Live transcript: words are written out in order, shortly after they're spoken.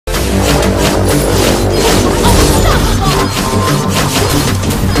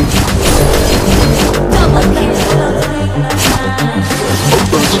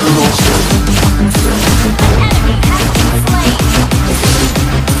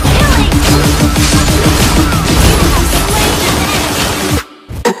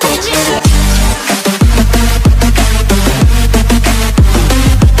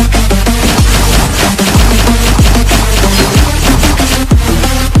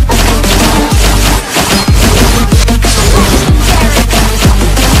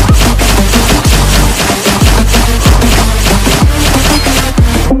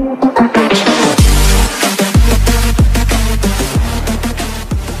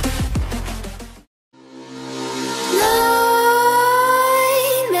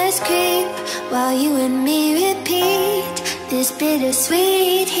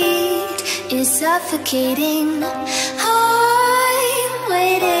bittersweet heat is suffocating. I'm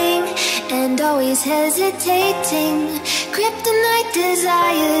waiting and always hesitating. Kryptonite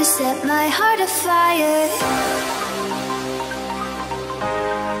desires set my heart afire.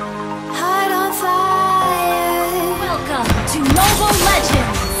 Heart on fire. Welcome to Mobile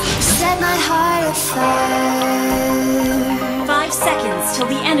Legends! Set my heart afire. 5 seconds till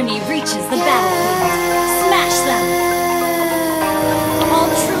the enemy reaches the battlefield. Smash them! All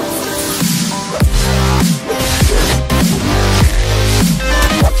troops.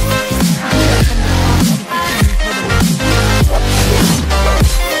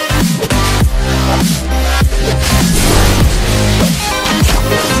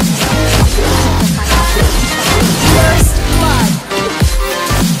 First blood.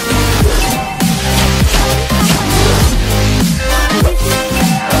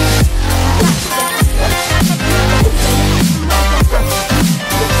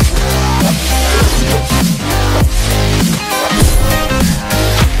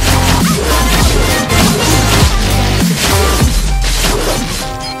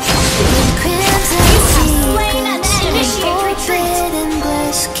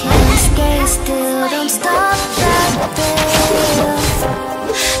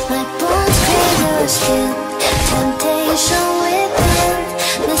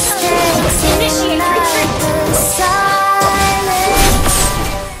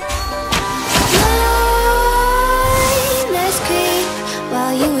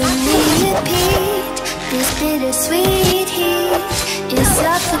 Bittersweet heat is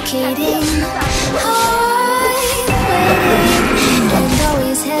suffocating. I'm waiting and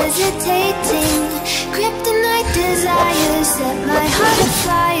always hesitating. Kryptonite desires set my heart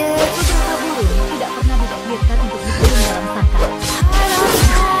afire. Heart on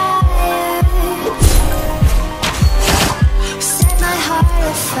fire. Set my heart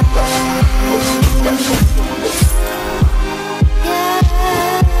afire.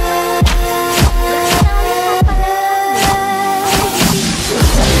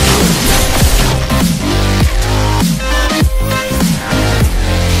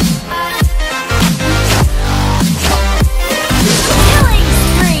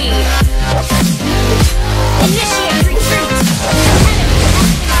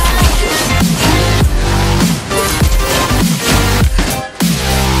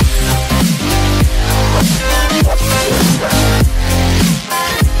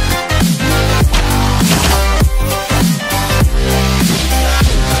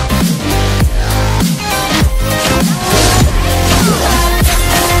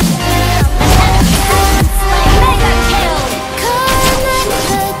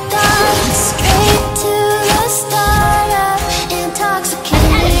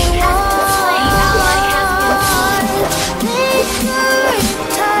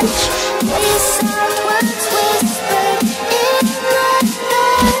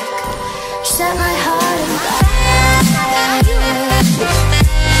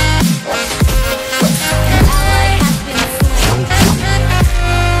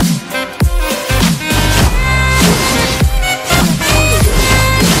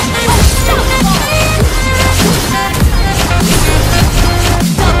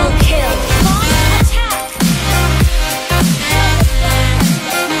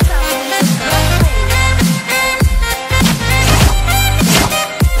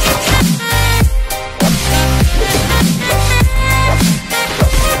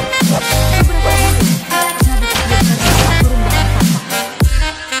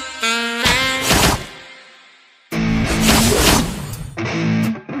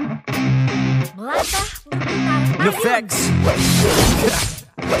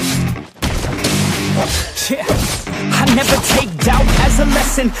 Yeah. I never take doubt as a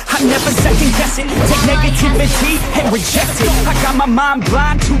lesson. I never second guess it. Take negativity and reject it. I got my mind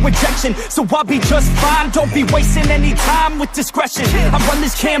blind to rejection, so I'll be just fine. Don't be wasting any time with discretion. I run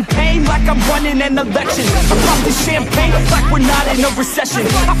this campaign like I'm running an election. I pop this champagne like we're not in a recession.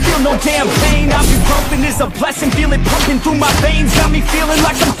 I feel no damn pain. Ibuprofen is a blessing. Feel it pumping through my veins. Got me feeling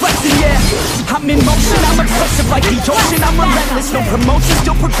like I'm flexing, yeah. I'm in motion, I'm aggressive like the ocean. I'm relentless, no promotion,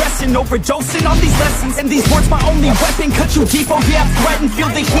 still progressing. Overdosing on these lessons, and these words my only weapon. Cut you deep, oh yeah, I'm threatened. Feel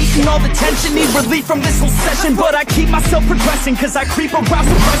the heat and all the tension. Need relief from this whole session, but I keep myself progressing, cause I creep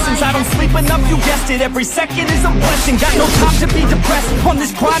around suppressings. I don't sleep enough, you guessed it. Every second is a blessing. Got no time to be depressed. On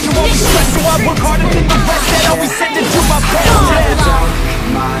this grind, you won't be stressed, so I work harder than the rest. That always said to do my best. Doubt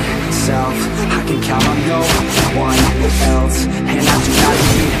myself, I can count on no one else, and I do not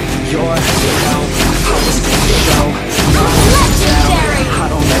need your help. I was going to show myself. I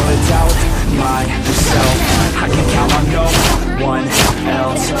don't ever doubt myself. I can count on no one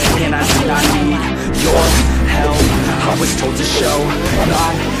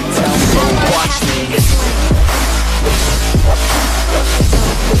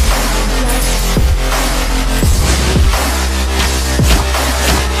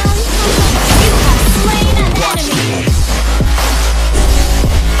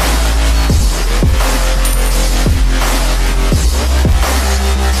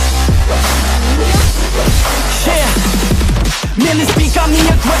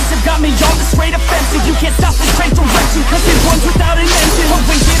got me on the straight offensive. You can't stop this train direction, cause it runs without an engine. Oh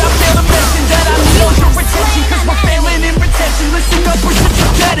wait, did I fail to mention that I need all your attention? Cause we're failing in retention. Listen up or just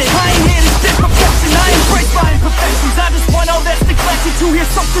forget it. I ain't here to spit perfection, I embrace my imperfections. I just want all that's neglected to hear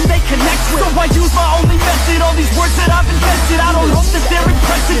something they connect with. So I use my only method, all these words that I've invested. I don't hope that they're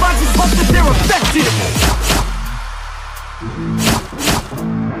impressive, I just hope that they're effective.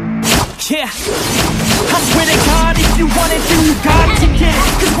 Yeah, I swear to God, if you want it, then you got to get it.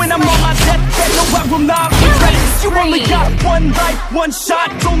 Cause when I'm on my deathbed, no, I will not regret it. You only got one life, one shot,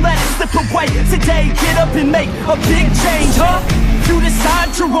 don't let it slip away. Today, get up and make a big change, huh? You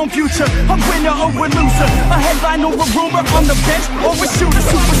decide your own future, a winner or a loser, a headline or a rumor, on the bench or a shooter,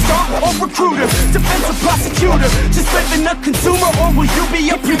 superstar or recruiter, defensive prosecutor, just living a consumer, or will you be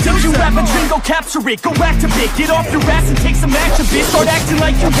a producer? If you have a dream, go capture it, go activate, get off your ass and take some action, bitch. Start acting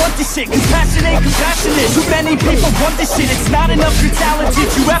like you want this shit, cause passion ain't compassionate. Too many people want this shit, it's not enough you're talented,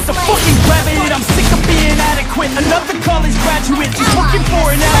 you have to fucking grab it. I'm sick of being adequate, another college graduate, just looking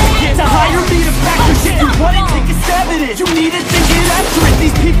for an advocate to hire me to practice shit. You want it, take a stab at it, you need it, then get after it.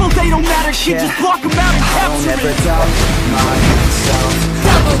 These people, they don't matter, shit, just block them out and capture it. I don't ever doubt myself,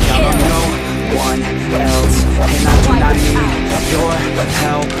 I can count on no one else, and I do not need your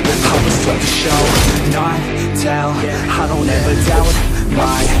help. I was told to show, not tell. I don't ever doubt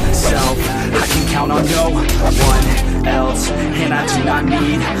myself, I can count on no one else, and I do not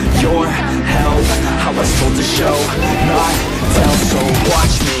need your help. I was told to show, not tell, so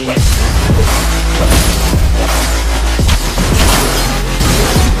watch me.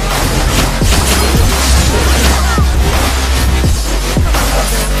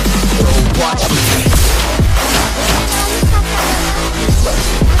 Watch me.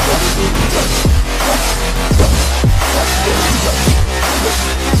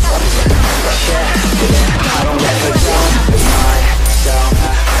 I don't ever doubt myself,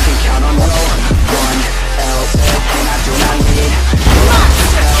 I can count on no one else, and I do not need your help.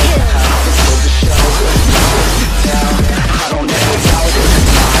 I was told to show, not tell. I don't ever doubt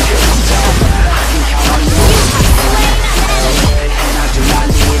myself, I can count on no one else, and I do not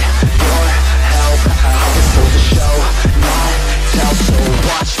need your help. I was told to show, not tell, so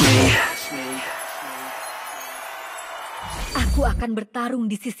watch me. Aku akan bertarung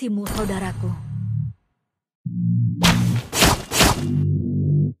di sisimu, saudaraku.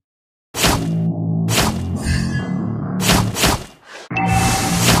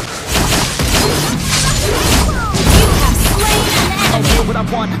 What I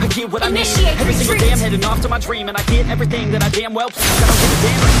want, I get what I need. Every single day I'm heading off to my dream, and I get everything that I damn well please. I don't give a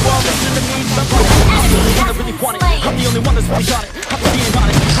damn if you all listen to me, but I'm the only one that really want it. I'm the only one that's really got it. I'm being on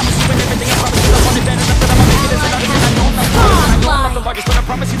it. I'm assuming everything I promise you, I want it better enough that I'ma make it as another. And I know I'm not the hardest, I know I'm not the largest, but I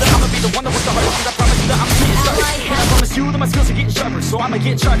promise you that I'ma be the one that works the hardest. I promise you that I'm getting started, and I promise you that my skills are getting sharper, so I'ma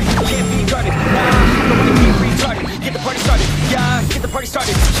get charted. Can't be guarded, nah, I don't wanna get retarded. Get the party started, yeah, get the party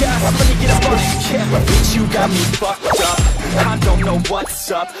started, yeah, let me get it started, yeah. Bitch, you got me fucked up, I don't know what's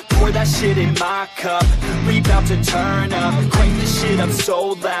up. Pour that shit in my cup, we bout to turn up. Crank this shit up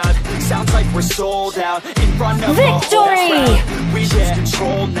so loud, sounds like we're sold out. In front of Victory! We lose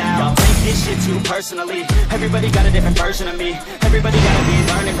control now. Y'all take this shit too personally. Everybody got a different version of me. Everybody gotta be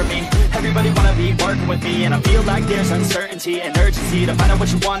learning from me. Everybody wanna be working with me, and I feel like there's uncertainty and urgency to find out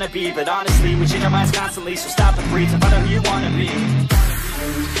what you wanna be. But honestly, we change our minds constantly, so stop and breathe and find out who you wanna be.